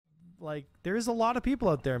like, there's a lot of people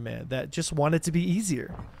out there, man, that just want it to be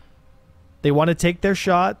easier. They want to take their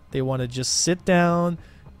shot. They want to just sit down.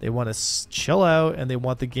 They want to chill out, and they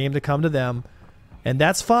want the game to come to them. And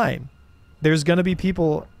that's fine. There's going to be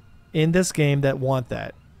people in this game that want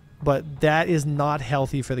that. But that is not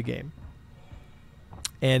healthy for the game.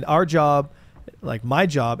 And our job, like my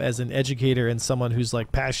job as an educator and someone who's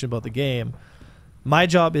like passionate about the game, my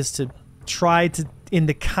job is to try to, in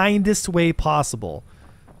the kindest way possible,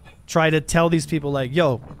 try to tell these people like,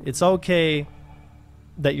 yo, it's okay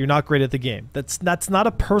that you're not great at the game. That's not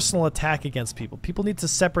a personal attack against people. People need to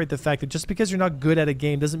separate the fact that just because you're not good at a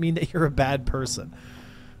game doesn't mean that you're a bad person.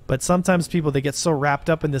 But sometimes people, they get so wrapped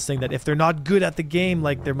up in this thing that if they're not good at the game,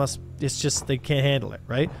 like it's just, they can't handle it,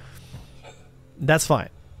 right? That's fine,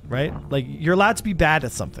 right? Like, you're allowed to be bad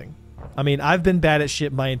at something. I mean, I've been bad at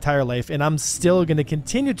shit my entire life, and I'm still going to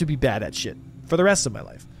continue to be bad at shit for the rest of my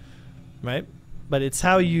life, right? But it's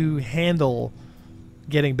how you handle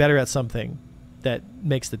getting better at something that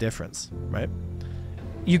makes the difference, right?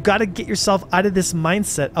 You got to get yourself out of this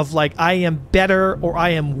mindset of like, I am better or I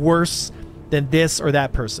am worse than this or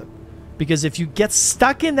that person. Because if you get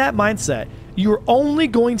stuck in that mindset, you're only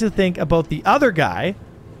going to think about the other guy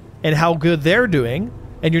and how good they're doing,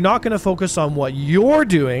 and you're not going to focus on what you're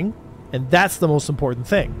doing, and that's the most important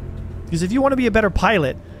thing. Because if you want to be a better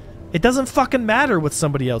pilot, it doesn't fucking matter what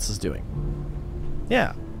somebody else is doing.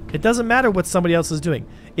 Yeah, it doesn't matter what somebody else is doing.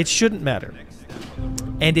 It shouldn't matter.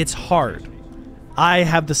 And it's hard. I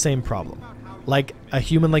have the same problem. Like a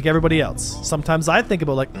human like everybody else. Sometimes I think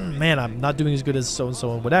about like, man, I'm not doing as good as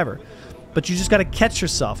so-and-so and whatever. But you just got to catch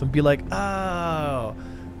yourself and be like, oh,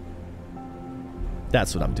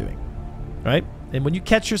 that's what I'm doing, right? And when you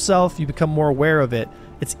catch yourself, you become more aware of it.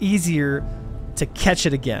 It's easier to catch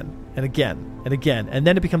it again and again and again. And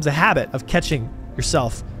then it becomes a habit of catching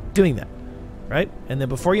yourself doing that, right? And then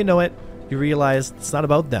before you know it, you realize it's not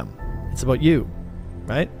about them. It's about you,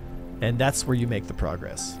 right? And that's where you make the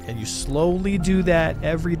progress. And you slowly do that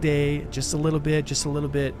every day, just a little bit, just a little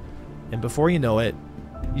bit. And before you know it,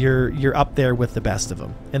 you're up there with the best of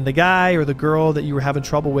them. And the guy or the girl that you were having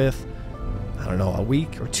trouble with, I don't know, a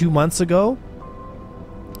week or 2 months ago,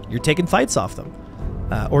 you're taking fights off them.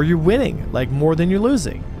 Or you're winning, like, more than you're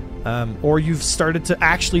losing. Or you've started to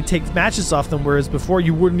actually take matches off them, whereas before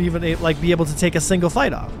you wouldn't even like be able to take a single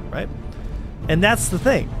fight off, right? And that's the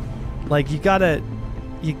thing. Like, you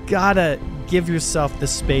gotta give yourself the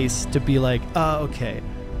space to be like, oh, okay,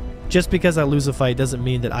 just because I lose a fight doesn't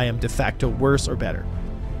mean that I am de facto worse or better.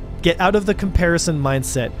 Get out of the comparison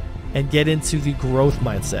mindset and get into the growth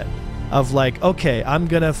mindset of like, okay, I'm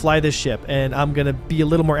gonna fly this ship and I'm gonna be a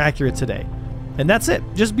little more accurate today. And that's it.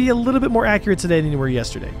 Just be a little bit more accurate today than you were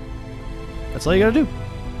yesterday. That's all you gotta do.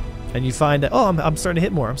 And you find that, oh, I'm starting to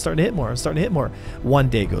hit more. I'm starting to hit more. I'm starting to hit more. 1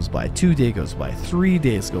 day goes by. 2 days goes by. 3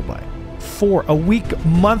 days go by. 4, a week,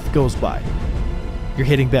 month goes by. You're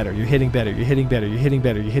hitting better. You're hitting better. You're hitting better. You're hitting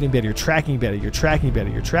better. You're hitting better. You're tracking better. You're tracking better.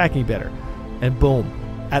 You're tracking better. And boom.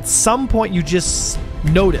 At some point, you just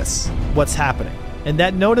notice what's happening. And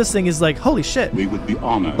that noticing is like, holy shit. We would be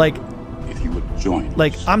honored. Like, if you would join.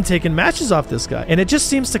 Like, I'm taking matches off this guy. And it just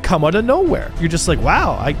seems to come out of nowhere. You're just like,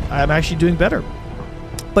 wow, I'm actually doing better.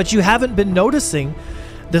 But you haven't been noticing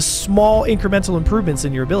the small incremental improvements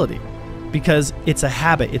in your ability because it's a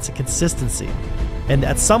habit. It's a consistency. And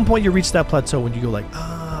at some point you reach that plateau when you go like,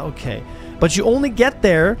 ah, okay. But you only get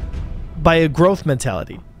there by a growth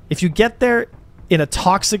mentality. If you get there in a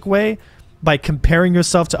toxic way by comparing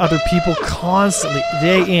yourself to other people constantly,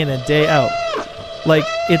 day in and day out, like,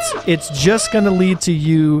 it's just going to lead to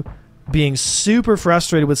you being super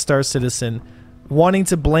frustrated with Star Citizen, wanting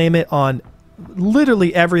to blame it on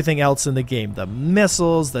literally everything else in the game. The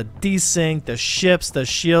missiles, the desync, the ships, the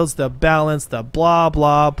shields, the balance, the blah,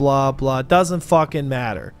 blah, blah, blah. Doesn't fucking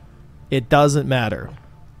matter. It doesn't matter.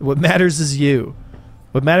 What matters is you.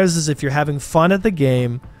 What matters is if you're having fun at the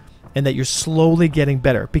game and that you're slowly getting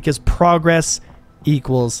better, because progress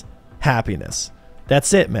equals happiness.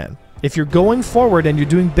 That's it, man. If you're going forward and you're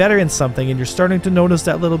doing better in something and you're starting to notice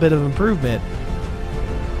that little bit of improvement,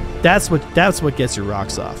 that's what gets your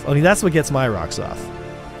rocks off. I mean, that's what gets my rocks off.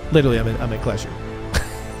 Literally, I'm in pleasure.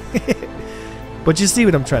 But you see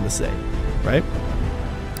what I'm trying to say, right?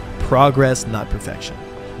 Progress, not perfection.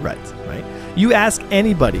 Right. You ask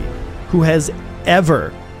anybody who has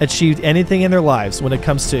ever achieved anything in their lives when it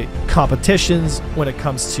comes to competitions, when it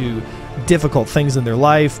comes to difficult things in their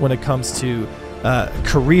life, when it comes to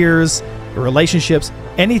careers, relationships,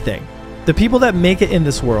 anything. The people that make it in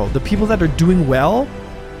this world, the people that are doing well,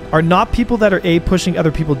 are not people that are pushing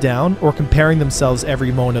other people down or comparing themselves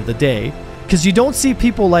every moment of the day. Because you don't see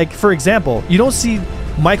people like, for example, you don't see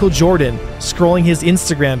Michael Jordan scrolling his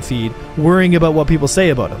Instagram feed, worrying about what people say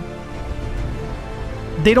about him.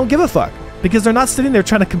 They don't give a fuck because they're not sitting there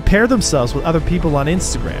trying to compare themselves with other people on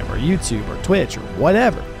Instagram or YouTube or Twitch or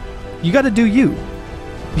whatever. You got to do you.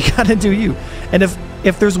 You got to do you. And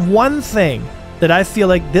if there's one thing that I feel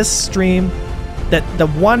like this stream, that the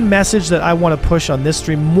one message that I want to push on this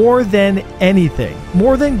stream more than anything,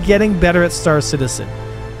 more than getting better at Star Citizen,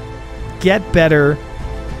 get better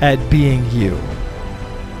at being you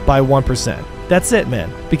by 1%. That's it,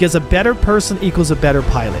 man. Because a better person equals a better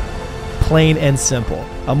pilot. Plain and simple.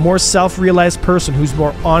 A more self-realized person who's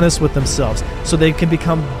more honest with themselves so they can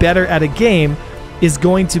become better at a game is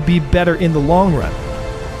going to be better in the long run.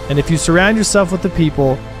 And if you surround yourself with the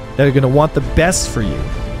people that are going to want the best for you,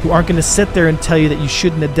 who aren't going to sit there and tell you that you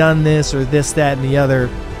shouldn't have done this or this, that, and the other,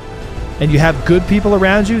 and you have good people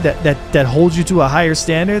around you that hold you to a higher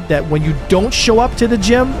standard, that when you don't show up to the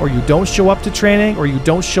gym or you don't show up to training or you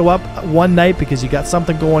don't show up one night because you got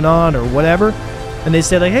something going on or whatever, and they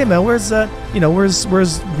say like, hey man, where's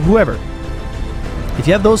whoever. If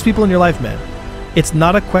you have those people in your life, man, it's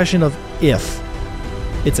not a question of if,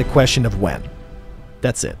 it's a question of when.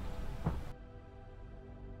 That's it.